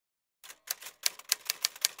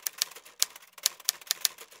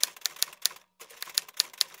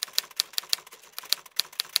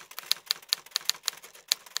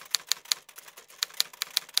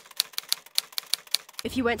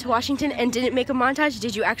if you went to Washington and didn't make a montage,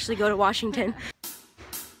 did you actually go to Washington?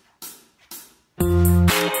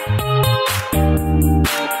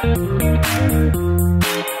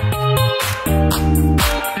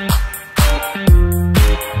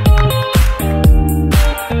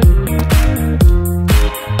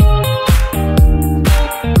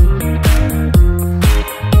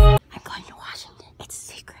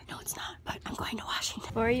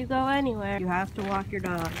 Before you go anywhere, you have to walk your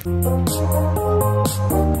dog.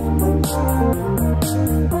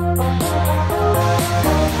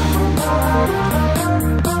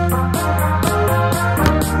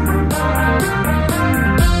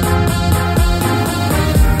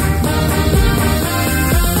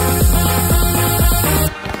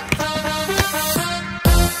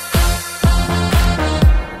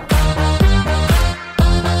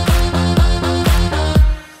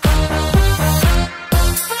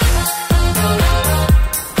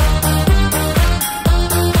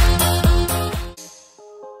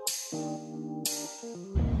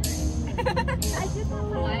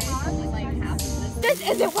 This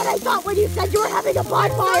isn't what I thought when you said you were having a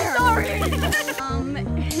bonfire! I'm sorry!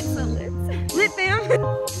 It's a lit. Lit fam!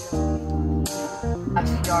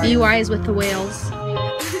 Be wise with the whales.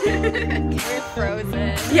 We're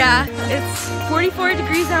frozen. Yeah, it's 44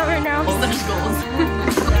 degrees out right now. Oh, there's goals.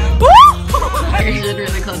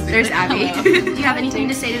 Really close. There's Abby. Do you have anything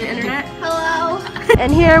to say to the internet? Hello.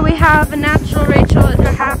 And here we have a natural Rachel in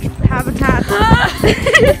her habitat.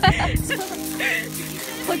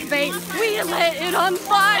 Clickbait. We lit it on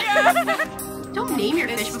fire. Don't name your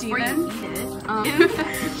fish before you eat it.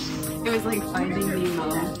 It was like Finding Nemo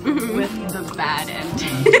with the bad end.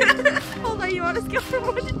 Hold on, you want to scale from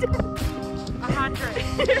 1 to 10?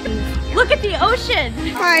 100. Look at the ocean.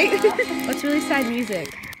 Hi. What's really sad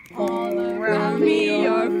music? All around me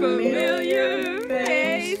are familiar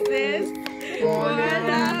faces.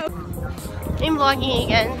 I'm vlogging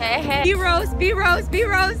again. Hey, hey. B-Rose, B-Rose,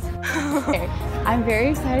 B-Rose. I'm very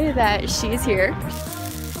excited that she's here.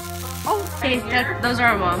 Oh, okay, those are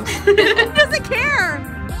our moms. Doesn't care.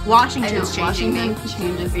 Washington's changing me. Washington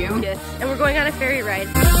changes you. Yes, and we're going on a ferry ride.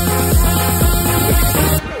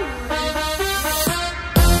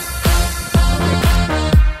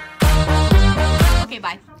 Okay,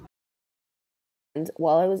 bye. And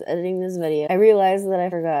while I was editing this video, I realized that I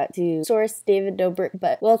forgot to source David Dobrik,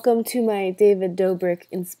 but welcome to my David Dobrik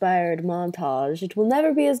inspired montage. It will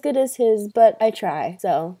never be as good as his, but I try.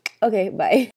 So, okay, bye.